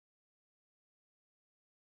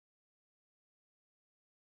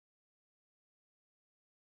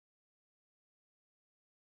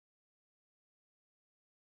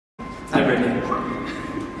Hi, Britni.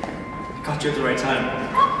 Caught you at the right time.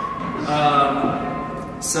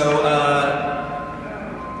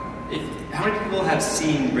 How many people have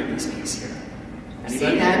seen Britni's piece here?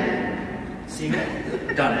 Anybody? Seen it. Seen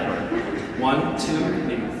it? Done it. 1, 2,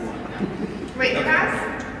 maybe 1. Wait, Okay.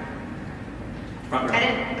 guys? Front row. I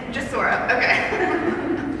didn't, just Sora, okay.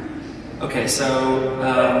 Okay, so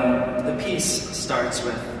the piece starts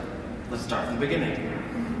with, let's start from the beginning.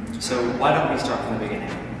 So why don't we start from the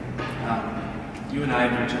beginning? You and I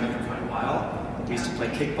have known each other for quite a while. We used to play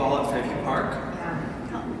kickball at Fairview Park. Yeah.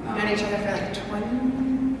 We've known each other for like 20,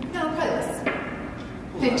 no, probably less.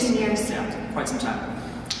 15 years. Yeah, quite some time.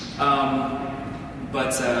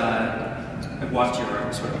 But I've watched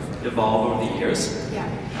your sort of evolve over the years. Yeah.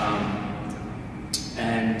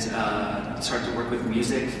 And start to work with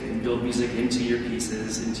music and build music into your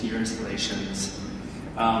pieces, into your installations.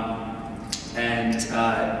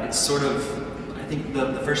 It's sort of, I think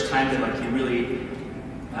the first time that like you really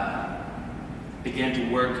began to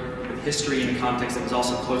work with history in a context that was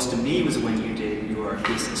also close to me was when you did your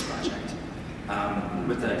thesis project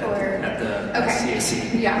at the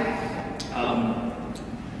CAC. Yeah.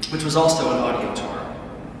 Which was also an audio tour.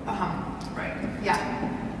 Right. Yeah.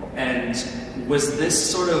 And was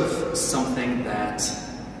this sort of something that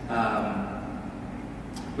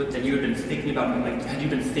that you had been thinking about? Like, had you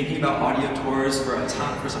been thinking about audio tours for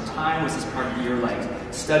some time? Was this part of your like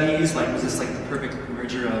studies? Like, was this like the perfect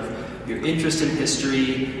merger of your interest in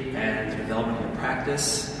history and the development of your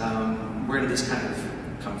practice? Where did this kind of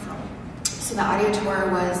come from? So the audio tour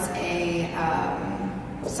was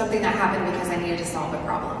something that happened because I needed to solve a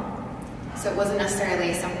problem. So it wasn't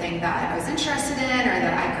necessarily something that I was interested in or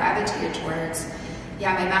that I gravitated towards.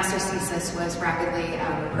 Yeah, my master's thesis was rapidly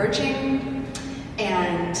approaching,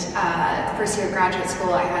 and the first year of graduate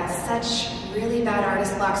school I had such really bad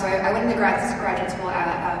artist block. So I went into graduate school of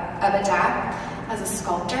ADAPT as a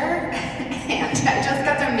sculptor, and I just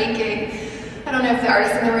got to making, I don't know if the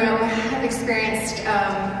artists in the room have experienced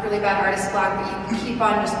really bad artist block, but you keep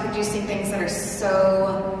on just producing things that are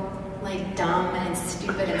so like dumb and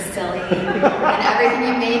stupid and silly, and everything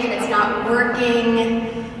you make and it's not working,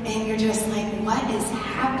 and you're just like, what is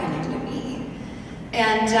happening to me?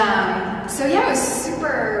 And so yeah, I was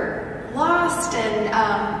super lost,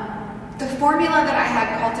 and the formula that I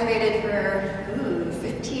had cultivated for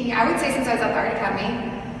 15 years, I would say since I was at the Art Academy,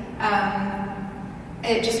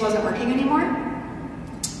 it just wasn't working anymore,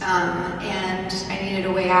 and I needed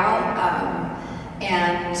a way out.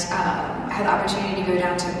 I had the opportunity to go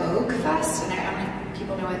down to Moog Fest, and I don't know if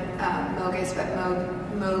people know what Moog is, but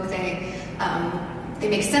Moog they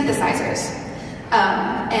make synthesizers,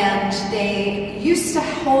 and they used to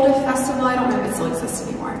hold a festival. I don't know if it still exists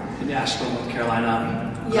anymore. In Asheville, North Carolina.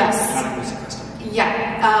 Yes. Electronic music festival.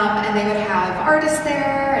 Yeah, and they would have artists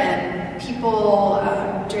there and people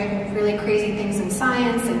doing really crazy things in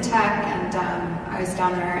science and tech, and I was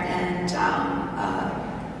down there, and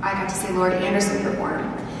I got to see Lord Anderson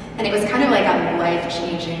perform. And it was kind of like a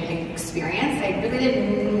life-changing experience. I really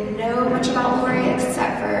didn't know much about Lori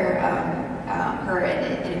except for her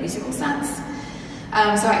in a musical sense.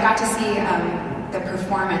 So I got to see the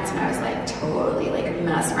performance, and I was like totally like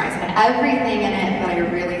mesmerized. And everything in it that I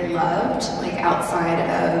really loved, like outside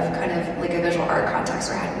of kind of like a visual art context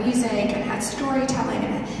where it had music and had storytelling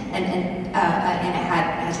and it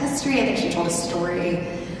had history. I think she told a story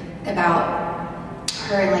about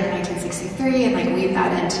her in like 1963 and like weave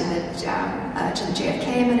that into the JFK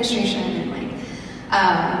administration, and like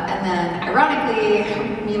and then ironically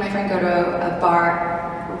me and my friend go to a bar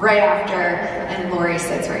right after, and Lori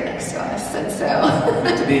sits right next to us, and so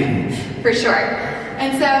meant to be. for sure.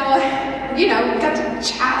 And so, you know, we got to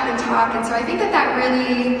chat and talk, and so I think that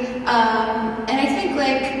really and I think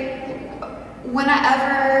like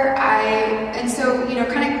whenever and so, you know,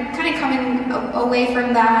 kind of coming away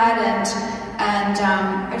from that, and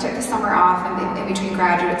I took the summer off in between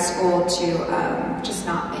graduate school to just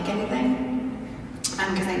not make anything,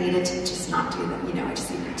 because I needed to just not do that. You know, I just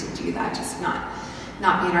needed to do that, just not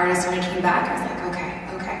be an artist. When I came back, I was like,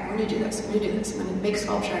 okay, I'm going to do this. I'm going to do this. I'm going to make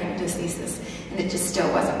sculpture. I'm going to do this thesis, and it just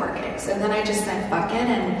still wasn't working. So then I just said, fuck it,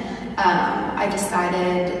 and I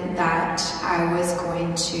decided that I was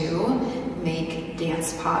going to make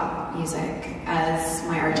dance pop music as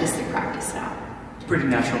my artistic practice now. Pretty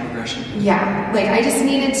natural progression. Yeah, like I just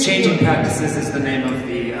needed to... Changing Practices is the name of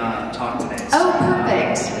the talk today. So, oh,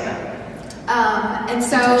 perfect. And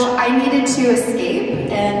so I needed to escape,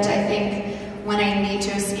 and I think when I need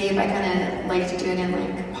to escape, I kind of like to do it in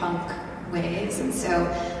like punk ways. And so,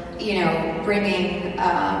 you know, bringing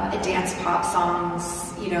dance pop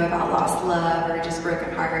songs, you know, about lost love or just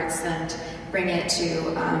broken hearts, and bring it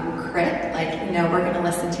to crit, like, you know, we're going to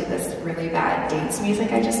listen to this really bad dance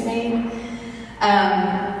music I just made.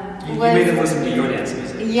 You made them listen to your dance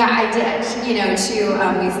music. Yeah, I did. You know, to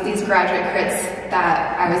these graduate crits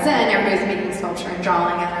that I was in, everybody was making sculpture and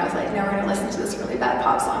drawing, and I was like, no, we're going to listen to this really bad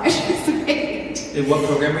pop song I just made. And what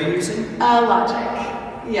program were you using? Logic.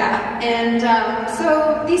 Yeah. And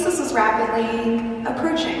so thesis was rapidly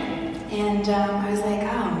approaching. And I was like,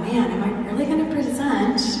 oh man, am I really going to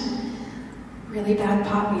present really bad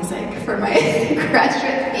pop music for my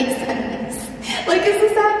graduate thesis? Like, is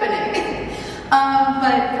this happening?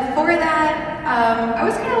 But before that, I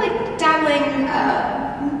was kind of like dabbling,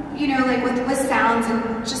 you know, like with sounds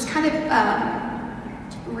and just kind of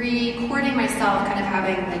recording myself, kind of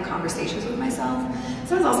having like conversations with myself.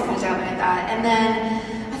 So I was also kind of dabbling at that. And then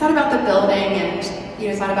I thought about the building and, you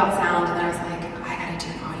know, thought about sound, and then I was like, I gotta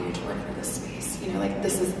do an audio tour for this space. You know, like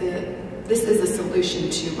this is the solution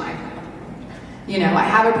to my problem. You know, I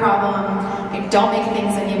have a problem, I don't make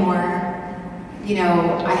things anymore. You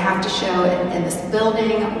know, I have to show in this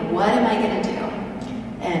building, what am I gonna do?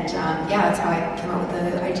 And yeah, that's how I came up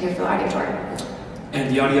with the idea for the audio tour. And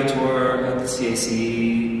the audio tour at the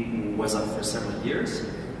CAC was up for several years.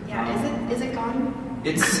 Yeah, is it gone?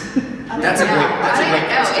 It's that's a great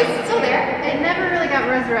question. It's still there. It never really got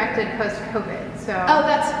resurrected post-COVID, so. Oh,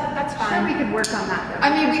 that's fine. Sure, we could work on that though. I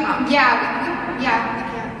mean, we can. Yeah.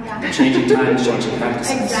 Changing times, changing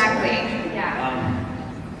practices. Exactly. Yeah.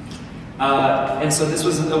 And so this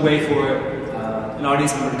was a way for an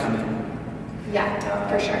audience member to come in. Yeah,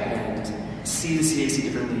 for sure. And see the CAC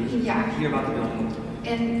differently. Yeah. Hear about the building.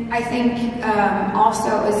 And I think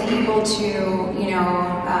also was able to,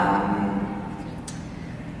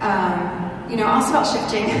 also about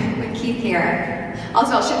shifting with Keith here,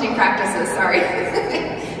 also about shifting practices, sorry.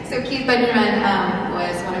 So Keith Benjamin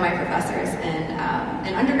was one of my professors in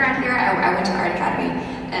undergrad here. I went to the Art Academy,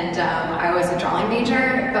 and I was a drawing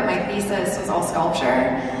major, but my thesis was all sculpture.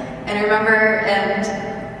 And I remember, and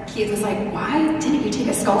Keith was like, why didn't you take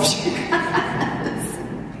a sculpture class?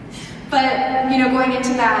 But, going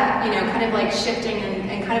into that, kind of like shifting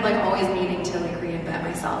and kind of like always needing to like reinvent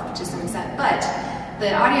myself to some extent. But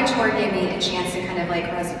the audio tour gave me a chance to kind of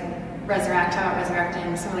like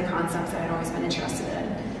resurrecting some of the concepts that I'd always been interested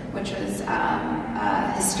in, which was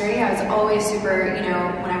history. I was always super,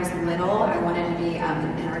 when I was little, I wanted to be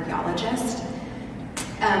an archaeologist.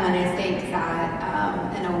 And I think that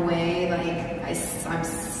in a way, like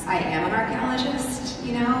I am an archaeologist,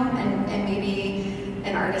 and maybe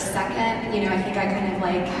an artist second. I think I kind of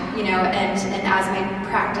like, and as my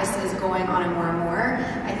practice is going on and more,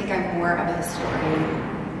 I think I'm more of a historian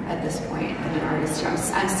at this point than an artist.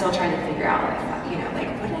 I'm still trying to figure out, what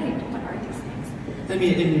are these things? I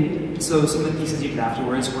mean, so some of the pieces you did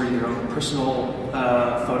afterwards were your own personal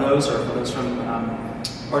photos or photos from,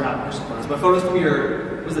 or not personal photos, but photos from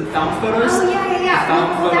your, was it found photos? Oh, yeah.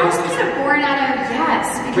 Found photos. That was kind of born out of,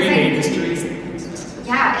 yes. Pre-made histories.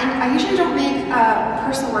 Yeah, and I usually don't make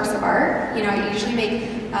personal works of art. I usually make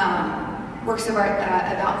works of art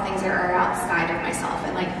about things that are outside of myself,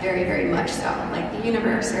 and like very, very much so, like the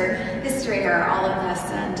universe or history or all of this.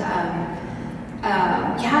 And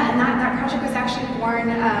and that project was actually born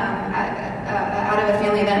out of a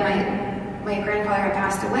family that my grandfather had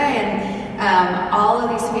passed away, and all of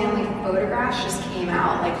these family photographs just came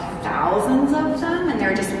out, like thousands of them, and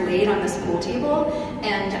they're just laid on this pool table.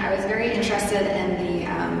 And I was very interested in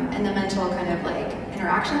the mental kind of like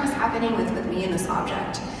interaction that was happening with me and this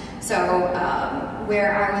object. So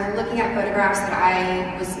where I was looking at photographs that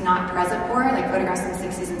I was not present for, like photographs in the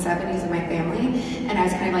 60s and 70s of my family, and I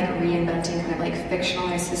was kind of like reinventing kind of like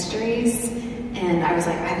fictionalized histories. And I was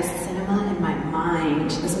like, I have a cinema in my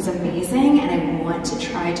mind. This was amazing, and I want to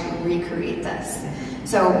try to recreate this.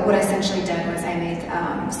 So what I essentially did was I made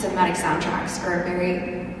cinematic soundtracks for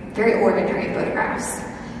very, very ordinary photographs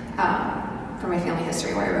for my family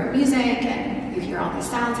history, where I wrote music, and you hear all these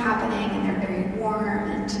sounds happening, and they're very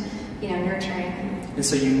warm and nurturing. And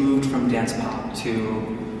so you moved from dance pop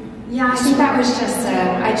to. Yeah, I think that was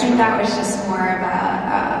just more of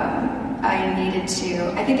I needed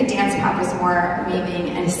to. I think the dance pop was more me being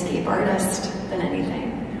an escape artist than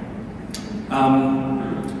anything.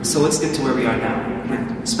 So let's get to where we are now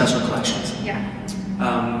with special collections. Yeah.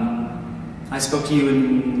 I spoke to you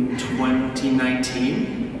in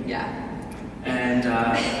 2019. Yeah. And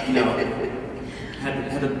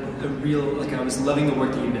had a real, like, I was loving the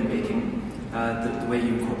work that you've been making, the way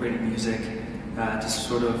you incorporated music to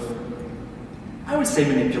sort of, I would say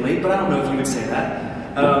manipulate, but I don't know if you would say that.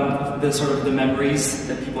 The sort of the memories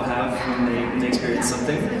that people have when they experience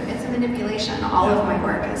something. It's a manipulation. All of my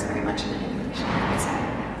work is very much a manipulation, I would say.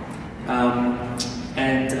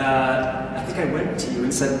 I think I went to you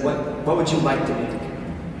and said, what would you like to make?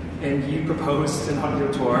 And you proposed an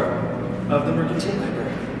audio tour of the Mercantile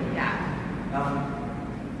Library. Yeah.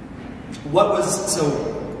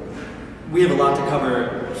 We have a lot to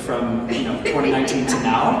cover from 2019 to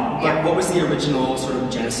now, but Yeah. what was the original sort of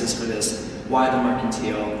genesis for this? Why the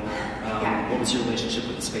Mercantile? What was your relationship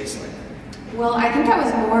with the space like? Well, I think that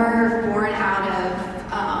was more born out of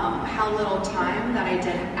how little time that I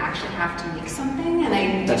did actually have to make something,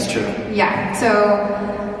 and That's true. Yeah. So,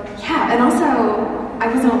 yeah, and also I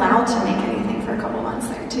wasn't allowed to make anything for a couple months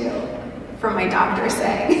there too, from my doctor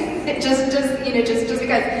saying, just because in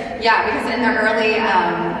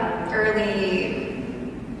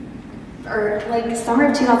the summer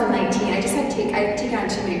of 2019, I'd taken on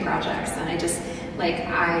too many projects, and I just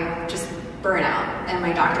burn out, and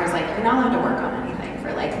my doctor was like, you're not allowed to work on anything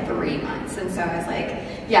for like 3 months. And so I was like,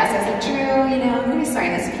 yes. I was like, Drew, I'm going to be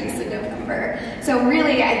starting this piece in November. So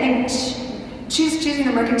really, I think choosing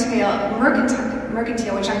the Mercantile,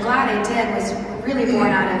 which I'm glad I did, was really born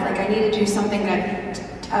out of I needed to do something that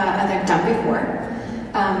I've done before,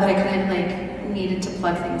 but I kind of needed to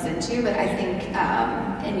plug things into. But I think,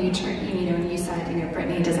 and you said,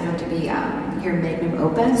 Britni, it doesn't have to be your magnum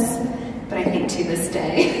opus. But I think to this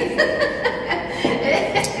day,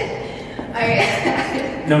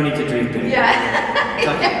 no need to dream big. Yeah,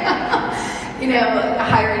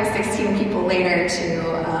 hiring 16 people later to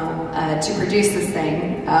produce this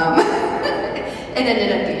thing, it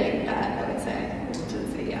ended up being that, I would say,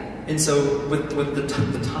 yeah. And so, with the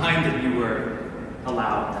time that you were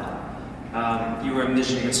allowed that, you were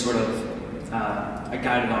envisioning a sort of a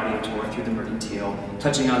guided audio tour through the Mercantile,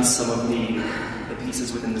 touching on some of the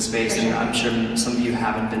pieces within the space, and I'm sure some of you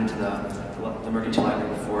haven't been to the Mercantile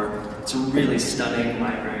Library before. It's a really stunning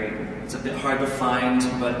library. It's a bit hard to find,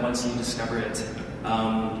 but once you discover it,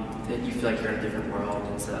 you feel like you're in a different world.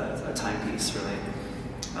 It's a timepiece, really.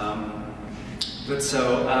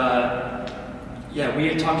 We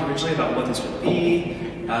had talked originally about what this would be.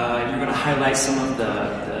 You're going to highlight some of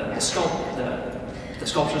the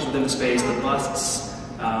sculptures within the space, the busts.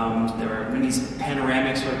 There are many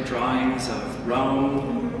panoramic sort of drawings of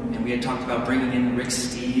Rome, and we had talked about bringing in Rick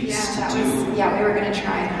Steves to do. Yeah, we were going to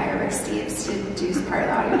try and hire Rick Steves to do part of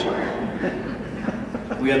the audio tour.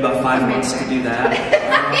 We had about 5 months to do that.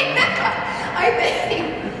 I think,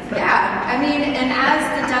 yeah. I mean, and as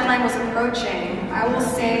the deadline was approaching, I will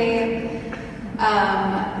say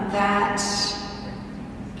that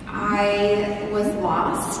I was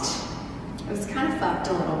lost. I was kind of fucked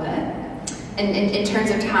a little bit. In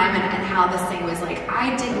terms of time and how this thing was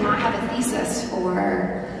I did not have a thesis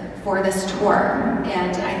for this tour,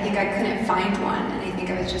 and I think I couldn't find one, and I think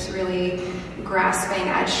I was just really grasping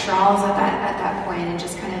at straws at that point, and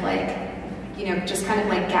just kind of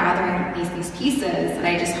gathering these pieces that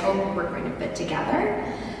I just hope were going to fit together.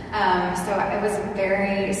 So it was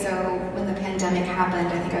when the pandemic happened,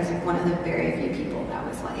 I think I was one of the very few people that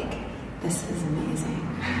was like, this is amazing.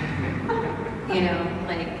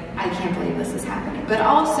 I can't believe this is happening. But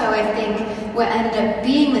also, I think what ended up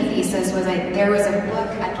being the thesis was there was a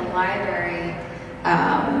book at the library,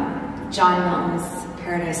 John Milton's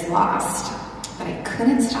Paradise Lost, that I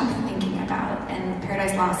couldn't stop thinking about. And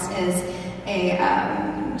Paradise Lost is a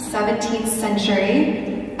 17th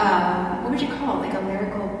century, what would you call it? A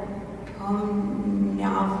lyrical poem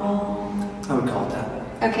novel? I would call it that.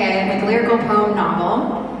 Okay, a lyrical poem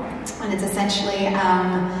novel. And it's essentially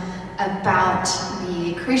about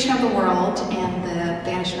the creation of the world and the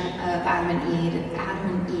banishment of Adam and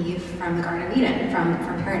Eve from the Garden of Eden, from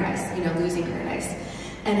paradise, losing paradise.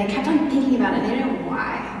 And I kept on thinking about it, and I didn't know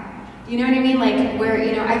why. You know what I mean?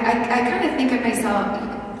 I kind of think of myself,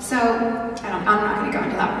 so, I'm not going to go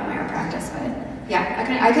into that one in my own practice, but yeah, I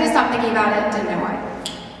could have stopped thinking about it, didn't know why.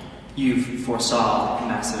 You foresaw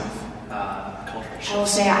massive cultural shifts. I will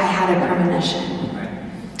say I had a premonition. Right.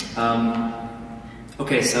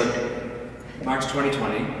 Okay, so March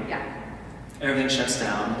 2020. Yeah. Everything shuts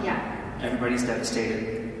down. Yeah. Everybody's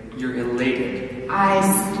devastated. You're elated. I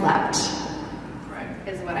slept. Right.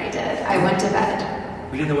 Is what I did. I went to bed.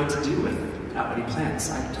 We didn't know what to do without any plans.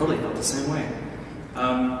 I totally felt the same way.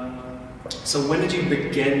 So when did you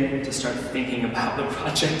begin to start thinking about the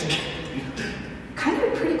project again? Kind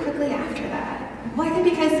of pretty quickly after that. Well, I think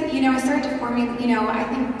because, I started to forming, I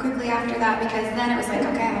think quickly after that, because then it was like,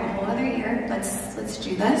 okay, I have a whole other year, let's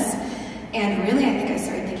do this. And really, I think I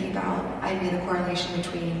started thinking about, I made the correlation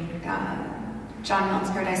between John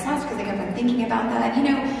Milton's Paradise Lost, because I kept on thinking about that,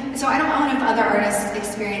 So I don't know if other artists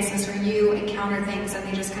experience this, where you encounter things and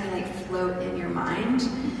they just kind of float in your mind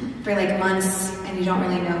for months, and you don't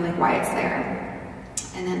really know why it's there.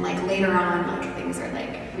 and then like later on, like things are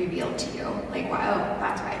like revealed to you, like wow,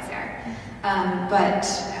 that's why it's there. But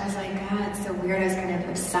I was like, God, it's so weird. I was kind of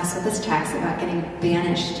obsessed with this text about getting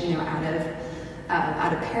banished, you know, out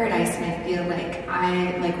of paradise, and I feel like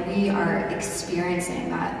we are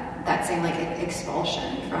experiencing that same like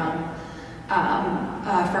expulsion from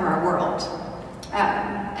our world,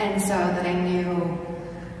 and so that I knew.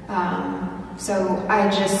 So I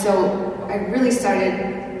really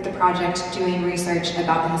started the project doing research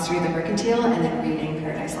about the history of the mercantile and then reading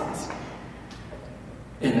Paradise Lost.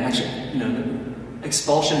 And actually, you know,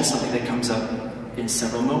 expulsion is something that comes up in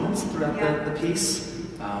several moments throughout the piece.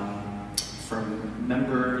 From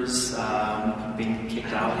members being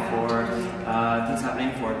kicked out for things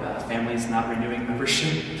happening, for families not renewing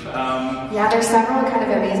membership. There's several kind of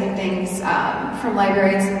amazing things from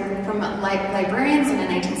librarians in the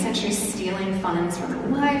 19th century stealing funds from the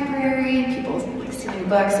library, people like stealing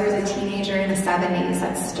books. There was a teenager in the 70s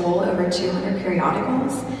that stole over 200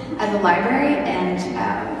 periodicals at the library, and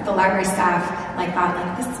the library staff like thought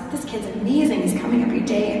like this kid's amazing. He's coming every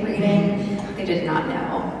day and reading. They did not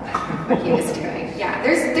know what he was doing. Yeah,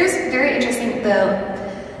 there's very interesting.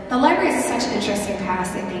 The library is such an interesting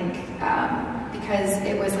past, I think, because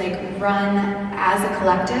it was like run as a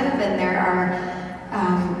collective, and there are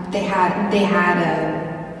they had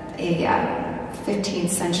a 15th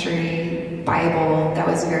century Bible that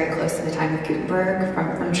was very close to the time of Gutenberg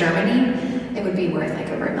from Germany. It would be worth like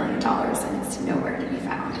over $1 million, and it's nowhere to be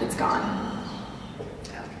found. It's gone.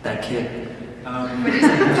 That kid.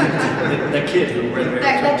 That kid who were there.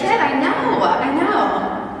 That kid, I know.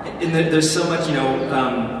 And there's so much, you know.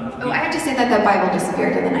 I have to say that the Bible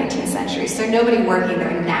disappeared in the 19th century, so nobody working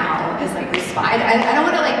there now is like responsible. I don't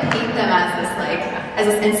want to like paint them as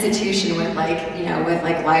this institution with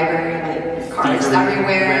with library like cards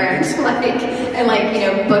everywhere and you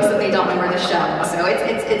know books that they don't know where to show. So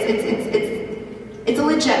it's a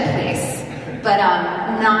legit place, but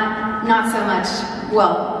not so much.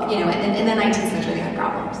 Well, you know, in the 19th century they had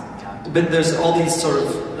problems. But there's all these sort of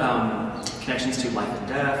connections to life and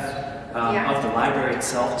death of the library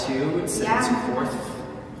itself too.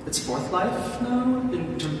 It's fourth life now.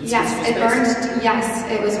 Yes, it burned. Yes,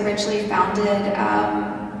 it was originally founded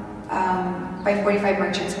by 45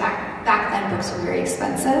 merchants. Back then, books were very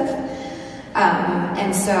expensive,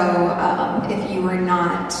 and so if you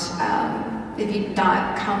did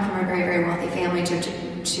not come from a very, very wealthy family to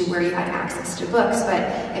where you had access to books, but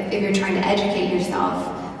if you're trying to educate yourself,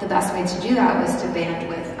 the best way to do that was to band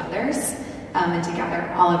with others and to gather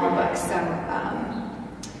all of your books.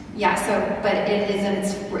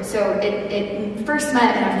 It first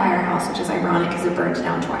met in a firehouse, which is ironic because it burned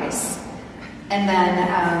down twice. And then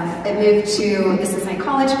it moved to the Cincinnati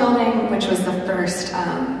College building, which was the first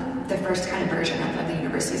kind of version of the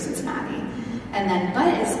University of Cincinnati. And then,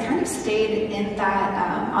 but it's kind of stayed in that,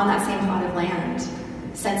 on that same plot of land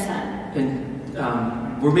since then. And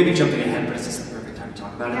we're maybe jumping ahead, but it's just the perfect time to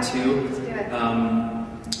talk about it too. Let's do it.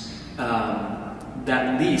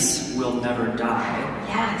 That lease will never die.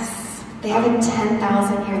 Yes, they have a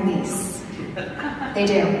 10,000-year lease. They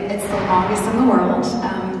do. It's the longest in the world.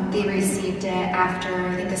 They received it after,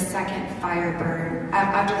 I think,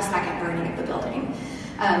 after the second burning of the building.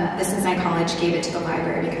 The Cincinnati College gave it to the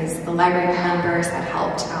library because the library members had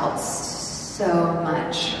helped out so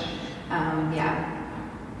much.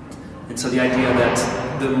 And so the idea that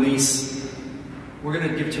the lease, we're going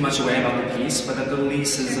to give too much away about the piece, but that the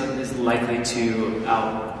lease is likely to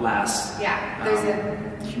outlast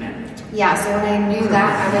humanity. Yeah, so when I knew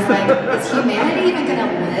that, I was like, is humanity even going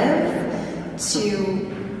to live to,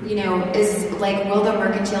 you know, will the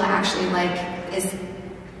mercantile actually,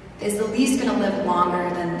 is the lease going to live longer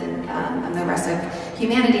than the rest of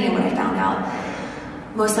humanity? And what I found out,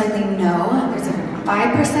 most likely no. There's a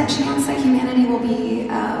 5% chance that humanity will be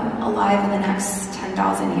alive in the next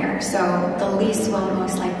 10,000 years. So the lease will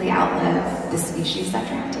most likely outlive the species that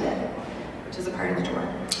drafted it, which is a part of the tour.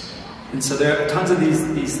 And so there are tons of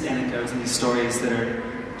these anecdotes and these stories that are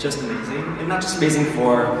just amazing. And not just amazing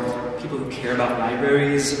for people who care about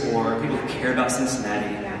libraries or people who care about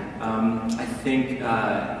Cincinnati. I think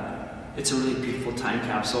it's a really beautiful time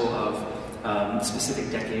capsule of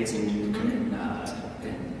specific decades and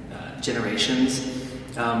generations,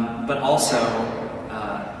 but also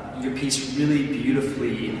your piece really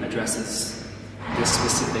beautifully addresses this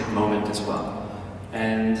specific moment as well.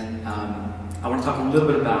 And I want to talk a little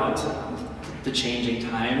bit about the changing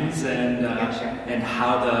times and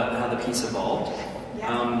how the piece evolved.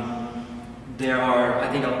 There are,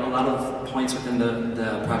 I think, a lot of points within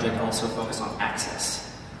the project also focus on access,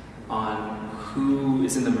 on who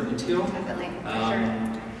is in the mercantile,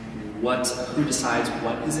 who decides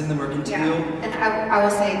what is in the mercantile? Yeah, and I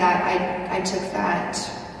will say that I took that,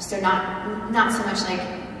 so not so much like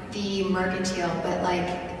the mercantile, but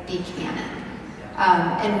like the canon.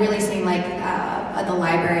 And really seeing like the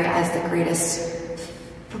library as the greatest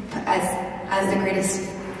footprint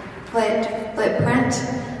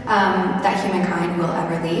that humankind will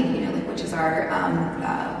ever leave. You know, like which is our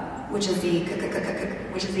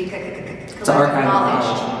collective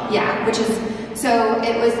knowledge. Yeah, which is so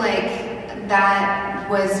it was like that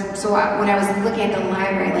was so when I was looking at the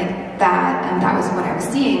library like that, and that was what I was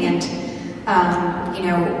seeing, and you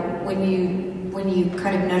know when you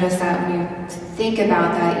kind of notice that, when you think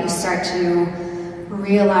about that, you start to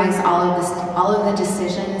realize all of the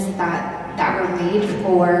decisions that were made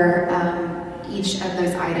for each of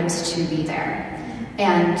those items to be there,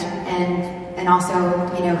 and also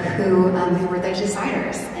you know who were the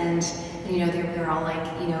deciders, and you know they were all like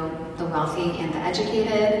you know the wealthy and the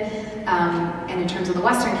educated, and in terms of the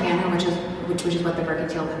Western canon, which is what the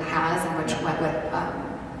mercantile has, and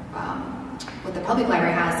what the public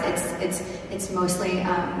library has, it's mostly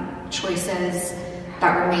choices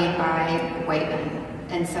that were made by white men,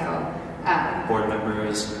 and so board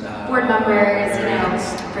members, you know,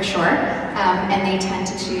 for sure, and they tend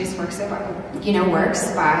to choose works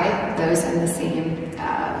by those in the same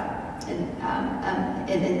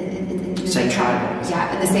in the same categories.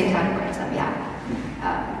 Yeah, in the same categories.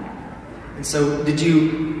 And so,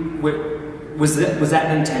 was that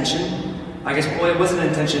an intention? I guess, well, it wasn't an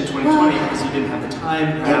intention in 2020 because you didn't have the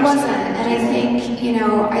time. Perhaps. It wasn't, and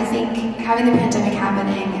I think having the pandemic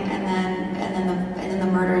happening, and then the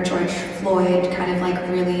murder of George Floyd kind of like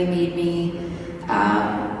really made me,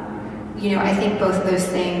 I think both of those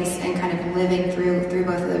things, and kind of living through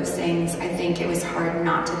both of those things, I think it was hard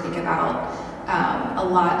not to think about a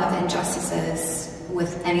lot of injustices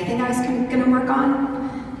with anything I was going to work on.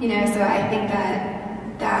 You know, so I think that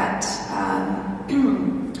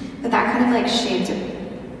kind of like shaped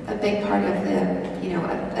a big part of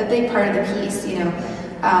a big part of the piece,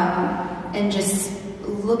 and just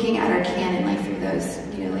looking at our canon like through those,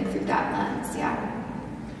 like through that lens, yeah.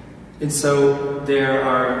 And so there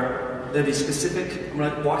are these specific. I'm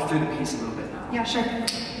going to walk through the piece a little bit now. Yeah, sure.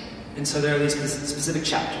 And so there are these specific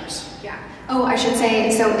chapters. Yeah. Oh, I should say,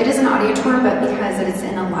 so it is an audio tour, but because it's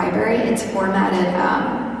in a library, it's formatted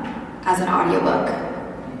as an audiobook.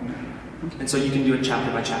 And so you can do it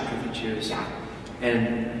chapter by chapter if you choose. Yeah.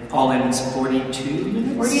 And all in, it's 42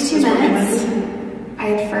 minutes? 42 minutes. I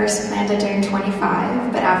had first planned on doing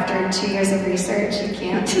 25, but after 2 years of research, you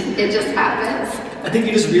can't. It just happens. I think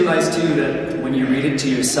you just realize, too, that when you read it to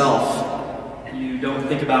yourself, you don't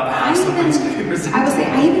think about how something's going to be presented. I would say,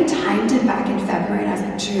 I even timed it back in February, and I was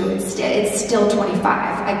like, Drew, it's still 25.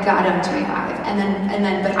 I got him 25. And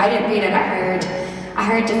then, but I didn't read it. I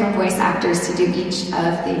hired different voice actors to do each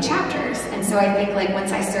of the chapters. And so I think like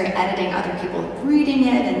once I started editing other people reading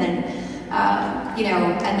it, and then,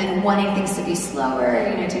 and then wanting things to be slower,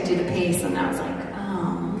 to do the pace, and I was like,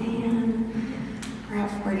 oh man, we're at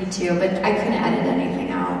 42, but I couldn't edit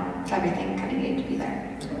anything out. Everything kind of needed to be there.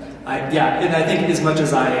 And I think as much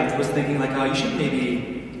as I was thinking like, oh, you should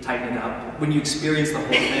maybe tighten it up, when you experience the whole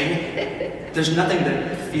thing, there's nothing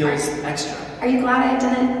that feels extra. Are you glad I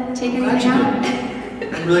didn't take anything out?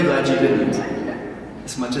 I'm really glad you didn't.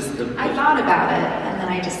 As much as I thought about it, and then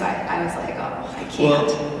I was like, oh, I can't. Well,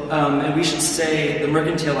 and we should say the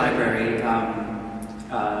Mercantile Library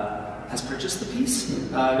has purchased the piece.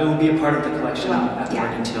 It will be a part of the collection at the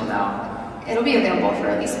Mercantile now. It'll be available for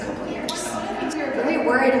at least a couple of years. We were very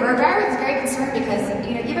worried. We were very concerned because,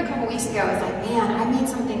 even a couple weeks ago, I was like, man, I made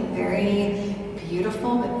something very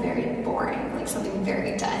beautiful but very boring, like something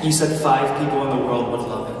very dense. You said 5 people in the world would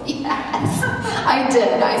love it. Yes, I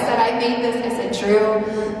did. I said, I said, Drew,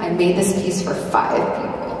 I made this piece for 5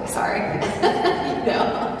 people. Sorry.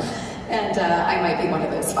 And I might be one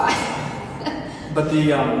of those 5. But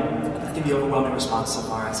I think the overwhelming response so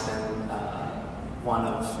far has been one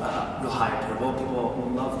of real high approval.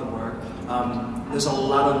 People love the work. There's a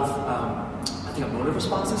lot of, I think, emotive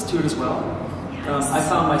responses to it as well. Yes. I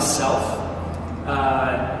found myself,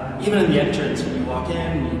 even in the entrance, when you walk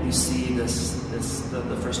in, you see the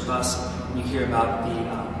first bus, and you hear about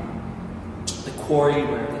the quarry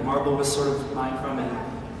where the marble was sort of mined from in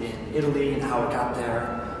Italy and how it got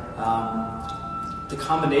there. The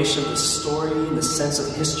combination of the story and the sense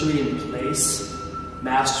of history and place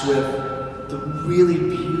matched with the really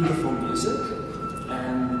beautiful music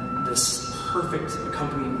and this perfect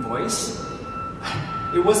accompanying voice.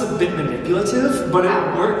 It was a bit manipulative, but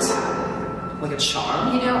it worked like a charm.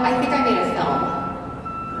 I think I made a film.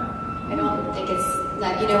 I don't think it's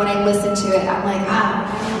that, you know, when I listen to it, I'm like,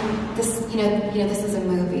 this, this is a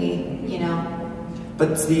movie, you know.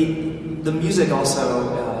 But the music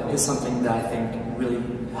also is something that I think really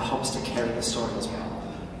helps to carry the story as well.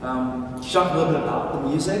 Can you talk a little bit about the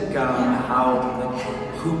music,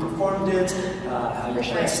 who performed it, how you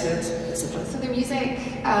placed it, etc.? So the music,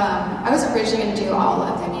 I was originally going to do all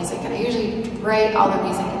of the music, and I usually write all the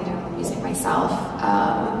music and do all the music myself,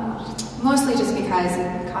 mostly just because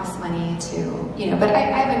it costs money to, but I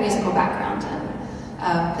have a musical background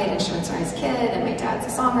and played instruments when I was a kid, and my dad's a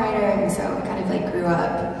songwriter, and so I kind of like grew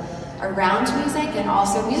up around music, and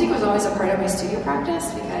also music was always a part of my studio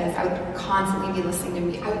practice because I would constantly be listening to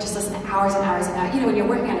music. I would just listen to hours and hours and hours. When you're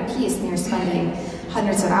working on a piece and you're spending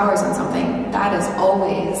hundreds of hours on something, that is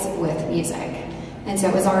always with music. And so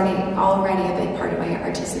it was already a big part of my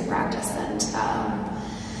artistic practice. And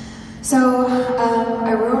so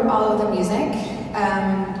I wrote all of the music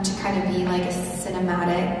to kind of be like a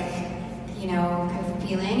cinematic, kind of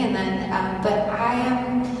feeling. And then,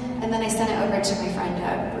 and then I sent it over to my friend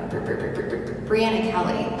Brianna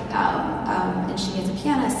Kelly, and she is a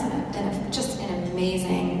pianist and just an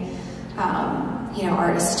amazing,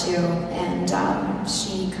 artist too. And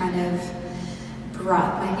she kind of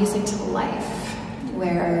brought my music to life,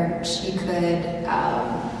 where she could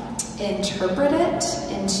interpret it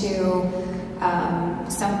into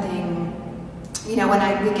something. When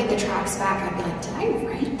I would get the tracks back, I'd be like, did I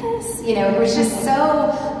write this? It was just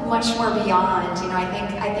so much more beyond. I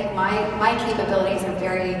think my capabilities are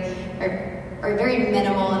very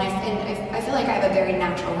minimal, and I feel like I have a very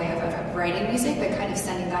natural way of writing music, but kind of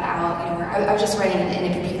sending that out. Where I was just writing it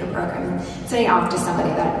in a computer program and sending it off to somebody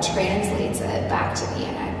that translates it back to me,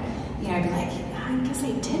 and I'd be like, I guess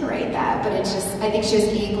I did write that, but it's just I think she was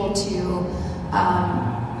able to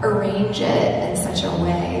arrange it in such a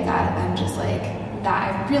way that I'm just like,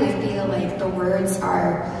 that I really feel like the words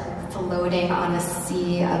are floating on a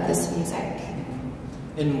sea of this music.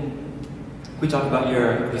 And we talk about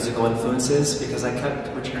your musical influences, because I kept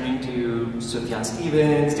returning to Sufjan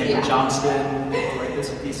Stevens, Daniel Johnston, people like this,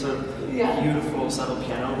 with these sort of beautiful, subtle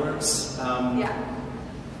piano works.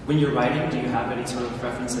 When you're writing, do you have any sort of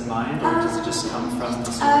reference in mind, or does it just come from the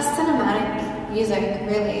cinematic music,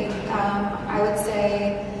 really? I would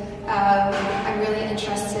say I'm really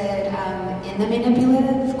interested in the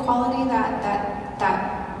manipulative quality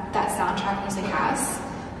that soundtrack music has,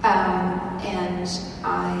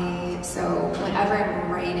 so whenever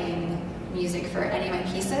I'm writing music for any of my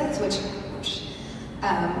pieces, which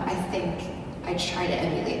I think I try to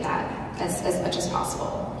emulate that as much as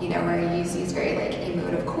possible. Where I use these very like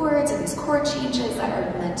emotive chords and these chord changes that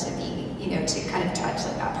are meant to be, to kind of touch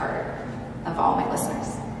like that part of all my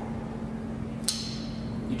listeners.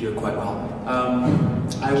 You do it quite well.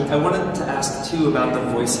 I wanted to ask too about the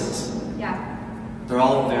voices. Yeah. They're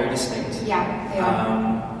all very distinct. Yeah, they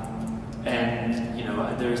are. And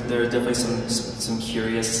there are definitely some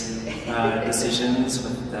curious decisions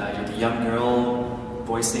with the young girl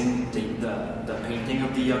voicing the painting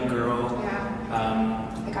of the young girl. Yeah.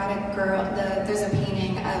 I got a girl. There's a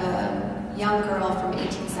painting of a young girl from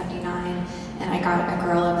 1879, and I got a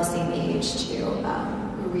girl of the same age to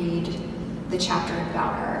read the chapter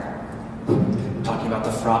about her. Talking about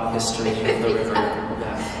the fraught history of the river.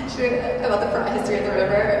 About the fraught history of the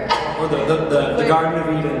river. Or the Garden of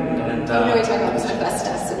Eden. And, we talk about this Manifest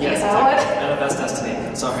Destiny. Yes, exactly. Manifest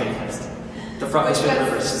Destiny. Sorry, yes. The fraught history of the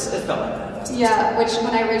river. It felt like Manifest Destiny. Yeah, which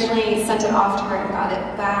when I originally sent it off to her and got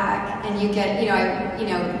it back, and you get,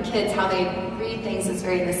 kids, how they read things is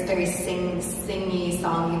this very singy,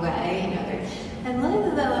 songy way, and la la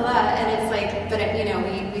la la, and it's like, but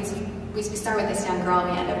we start with this young girl, and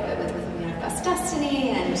we end up with Manifest Destiny,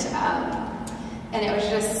 and it was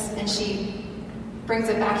just, and she brings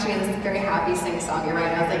it back to me in this very happy sing-songy,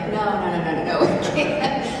 right? And I was like, no, we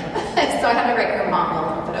can't. So I had to write her mom a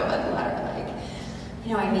little bit of a letter, like,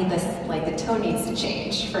 I need this, like the tone needs to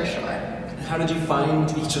change for sure. And how did you find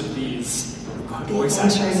each of these voice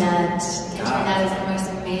actors? The internet is the most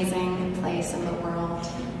amazing place in the world.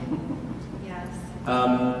 Yes.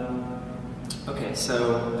 Okay,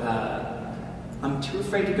 so I'm too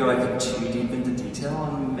afraid to go, I think, too deep into detail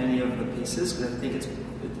on many of the pieces, because I think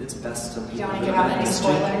it's best to leave. Do you want to give out any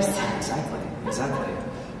spoilers? Exactly.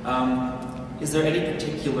 Is there any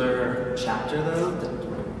particular chapter, though,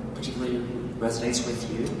 that particularly resonates with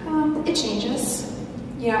you? It changes.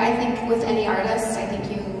 I think with any artist, I think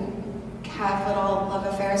you have little love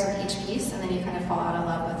affairs with each piece, and then you kind of fall out of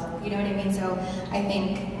love with, you know what I mean? So I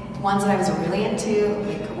think ones that I was really into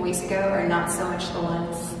like a couple weeks ago are not so much the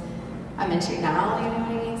ones I'm into now, you know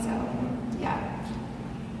what I mean? So, yeah.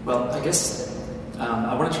 Well, I guess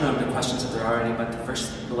I want to turn over to questions if there are any, but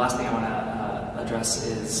the last thing I want to address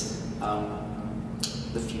is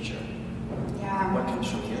the future. Yeah. What comes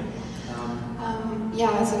from here?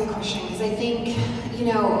 Yeah, that's a good question, because I think,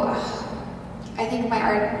 I think my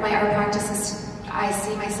art practice is, I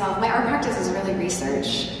see myself, my art practice is really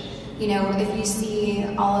research. If you see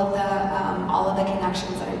all of the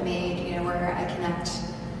connections that I've made, where I connect,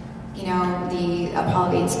 the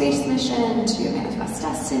Apollo 8 space mission to Manifest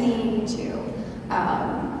Destiny to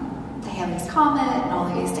the Halley's Comet and all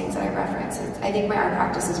of these things that I reference. I think my art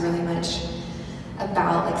practice is really much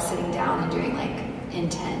about like sitting down and doing like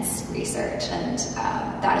intense research, and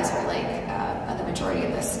that is where like the majority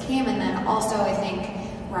of this came. And then also I think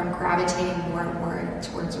where I'm gravitating more and more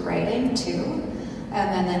towards writing too.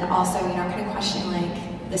 And then also, I'm kind of questioning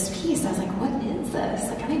like this piece. I was like, what is this?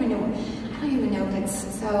 Like, I don't even know if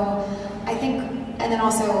it's, so I think, and then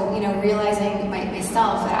also, realizing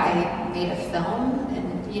myself that I made a film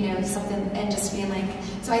and, something, and just being like,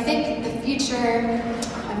 so I think the future,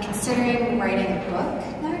 I'm considering writing a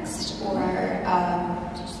book next,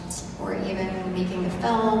 or even making a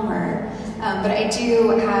film, but I do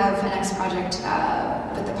have a next project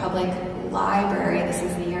with the public library. This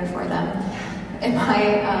is the year for them.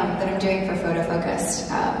 That I'm doing for Photo Focused,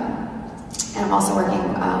 and I'm also working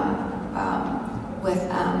with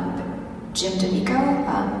Jim D'Amico,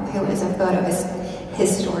 who is a photo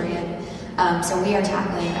historian. So we are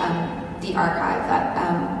tackling the archive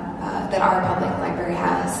that our public library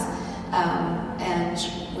has, and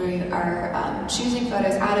we are choosing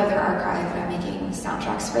photos out of their archive, and I'm making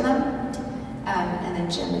soundtracks for them. And then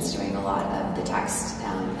Jim is doing a lot of the text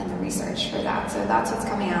and the research for that. So that's what's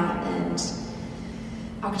coming out in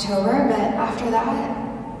October. But after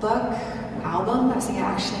that, book, album, I was thinking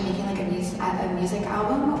actually making like a music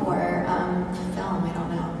album or film, I don't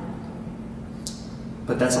know.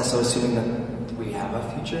 But that's also assuming that we have a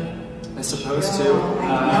future, I suppose, too. I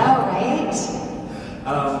know, right?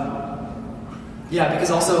 Yeah,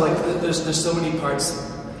 because also like there's so many parts.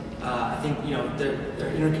 I think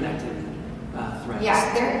they're interconnected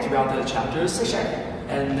threads throughout the chapters. For sure.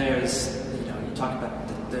 And there's you talk about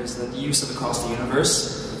there's the use of Across the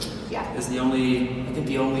Universe. Yeah. Is the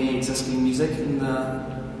only existing music in the.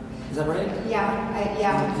 Is that right?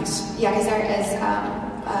 Yeah. In the piece? Yeah, because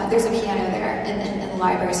there's a piano there in the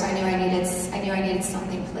library, so I knew I needed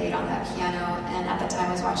something played on that piano. And at the time,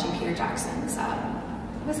 I was watching Peter Jackson's.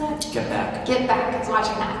 What was that? Get Back. Get Back. I was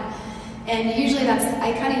watching that. And usually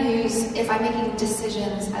I kind of use, if I'm making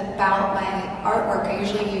decisions about my artwork, I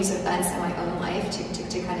usually use events in my own life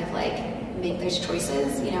to kind of like make those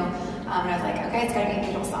choices, and I was like, okay, it's got to be a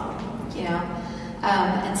Beatles song,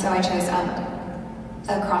 and so I chose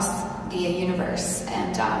Across the Universe,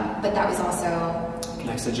 and but that was also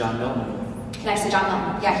Connects to John Milton.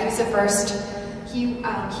 Yeah, he was the first. He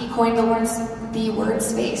coined the word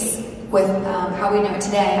space with how we know it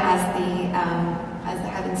today as the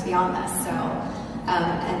heavens beyond us. So,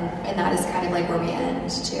 and that is kind of like where we end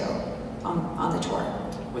too on the tour.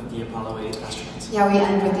 With the Apollo 8 astronauts. Yeah, we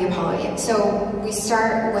end with the Apollo 8. So we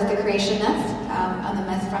start with the creation myth, on the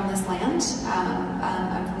myth from this land.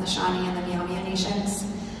 I'm from the Shawnee and the Miami nations.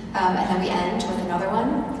 And then we end with another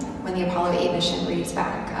one when the Apollo 8 mission reads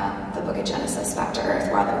back the book of Genesis back to Earth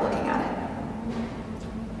while they're looking at it.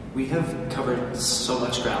 We have covered so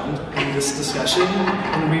much ground in this discussion,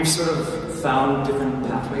 and we've sort of found different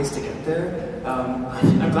pathways to get there.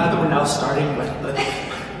 I'm glad that we're now starting with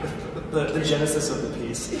the genesis of the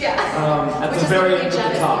piece. Yeah. At the very end of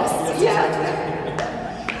the talk. Yes,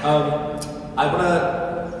 exactly. I want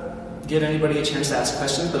to give anybody a chance to ask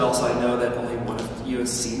questions, but also I know that only one of you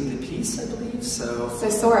has seen the piece, I believe. So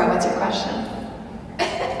Sora, what's your question?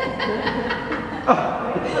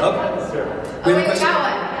 We got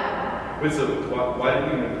one. Wait, so why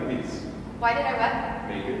did you make the piece? Why did I what?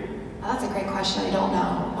 Make it. Oh, that's a great question. I don't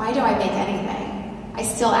know. Why do I make anything? I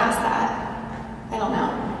still ask that. I don't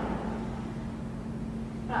know.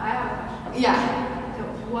 I have a question. Yeah. So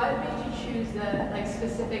what made you choose the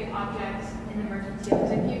specific objects in the merchant seal?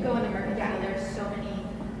 Because if you go in the merchant seal, there's so many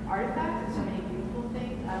artifacts and so many beautiful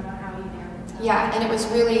things. I don't know how you narrowed it down. Yeah, and it was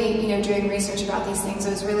really, doing research about these things,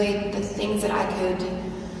 it was really the things that I could,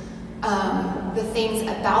 the things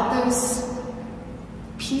about those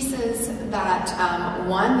pieces that,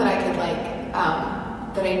 one, that I could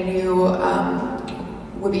that I knew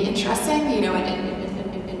would be interesting,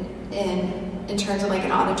 in terms of like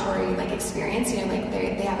an auditory experience,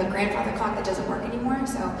 they have a grandfather clock that doesn't work anymore,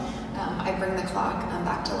 so I bring the clock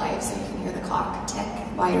back to life so you can hear the clock tick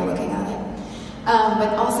while you're looking at it.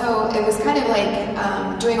 But also it was kind of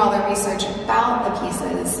like doing all the research about the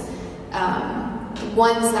pieces.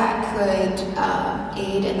 ones that could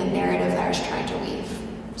aid in the narrative that I was trying to weave.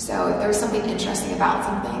 So if there was something interesting about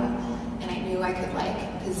something, and I knew I could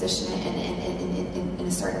like position it in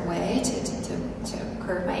a certain way to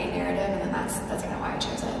curve my narrative, and then that's kind of why I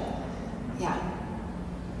chose it. Yeah.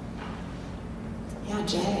 Yeah,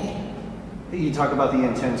 Jay. You talk about the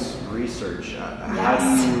intense research. Yes.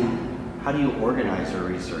 How do you organize your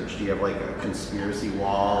research? Do you have like a conspiracy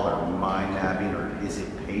wall or mind mapping, or is it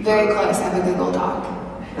paper? Very close. I have a Google Doc.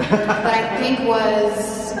 But I think I'm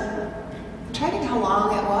trying to think how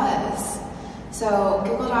long it was. So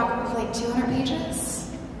Google Doc was like 200 pages.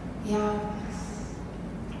 Yeah.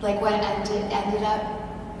 Like what ended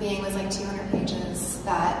up being was like 200 pages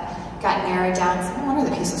that got narrowed down. So one of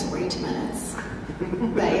the pieces 42 minutes.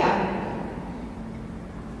 But yeah.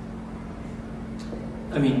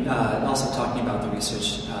 I mean, also talking about the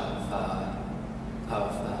research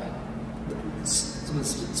of some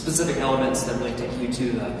specific elements that really take you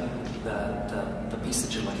to the piece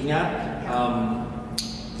that you're looking at.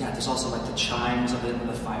 Yeah, there's also like the chimes of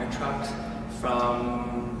the fire truck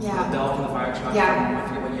from the bell from the fire truck. Yeah. From, I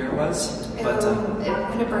forget what year it was. It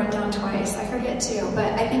could have burned down twice. I forget too.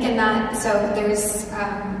 But I think in that, so there is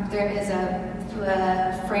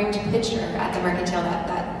a framed picture at the Mercantile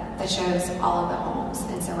that shows all of the homes,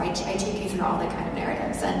 and so I take you through all the kind of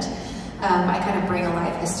narratives, and I kind of bring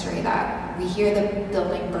alive history that we hear the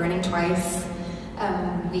building burning twice.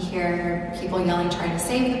 We hear people yelling, trying to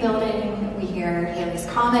save the building. We hear Halley's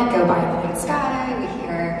Comet go by in the night sky. We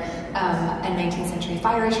hear a 19th century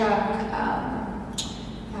fire truck. Yeah.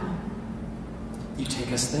 You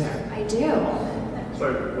take us there. I do.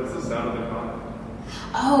 Sorry, what's the sound of the comet?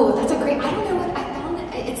 Oh, that's a great. I don't know what I found.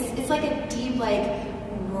 It's like a deep like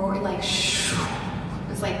roar, like shh.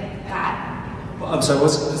 It's like that. Well, I'm sorry.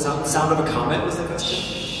 What's the sound of a comet? Was the question?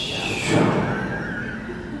 Yeah.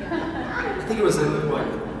 I think it was what?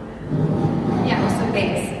 Yeah, it was some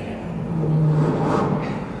bass.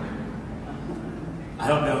 I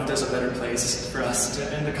don't know if there's a better place for us to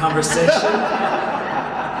end the conversation.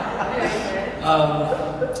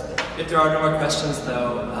 If there are no more questions,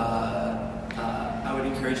 though, I would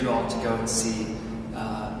encourage you all to go and see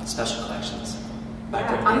Special Collections by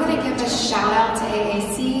Britni. I'm going to give a shout out to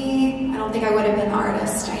AAC. I don't think I would have been the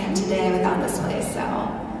artist I am today without this place, so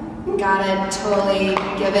gotta totally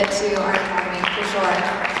give it to Art Academy for sure.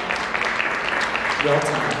 Well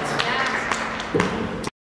timed.